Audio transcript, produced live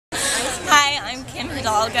I'm Kim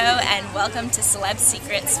Hidalgo, and welcome to Celeb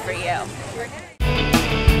Secrets for You.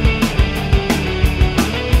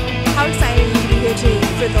 How excited are you to be here today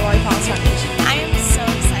for the Lollipop Foundation? I am so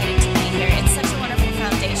excited to be here. It's such a wonderful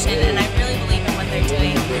foundation, and I really believe in what they're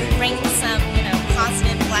doing, bringing some,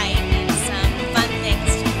 positive light and some fun things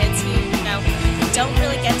to kids who, don't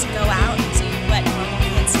really get to go out and do what normal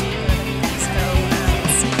kids do, go to the movies, go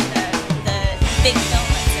see the big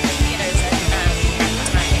films in the theaters at the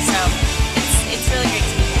time. So it's really great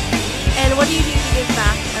to be here. And what do you do to give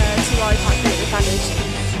back to Lollipop Theater Foundation?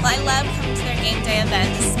 Well, I love coming to their game day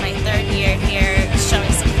event. This is my third year here,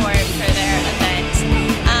 showing support for their event.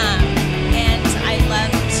 And I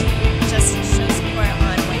love to just show support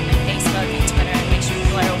on Facebook and Twitter and make sure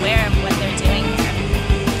people are aware of what they're doing here.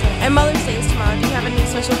 And Mother's Day is tomorrow. Do you have any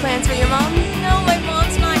special plans for your mom? No, my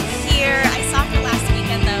mom's not here. I saw her last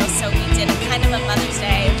weekend though, so we did a kind of a Mother's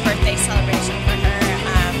Day birthday celebration for her.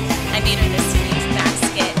 I made her this huge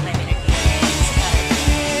basket and I made her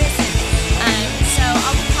earrings, so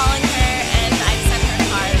I'll be calling her and I've sent her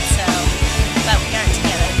cards, but we aren't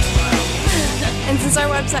together tomorrow. And since our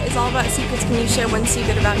website is all about secrets, can you share one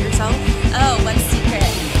secret about yourself? Oh, one secret?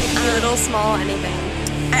 Little, small, anything.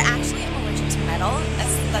 I actually am allergic to metal.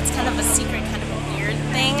 That's kind of a secret, kind of a weird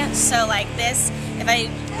thing. So like this, if I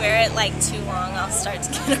wear it like too long, I'll start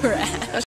to get a rash.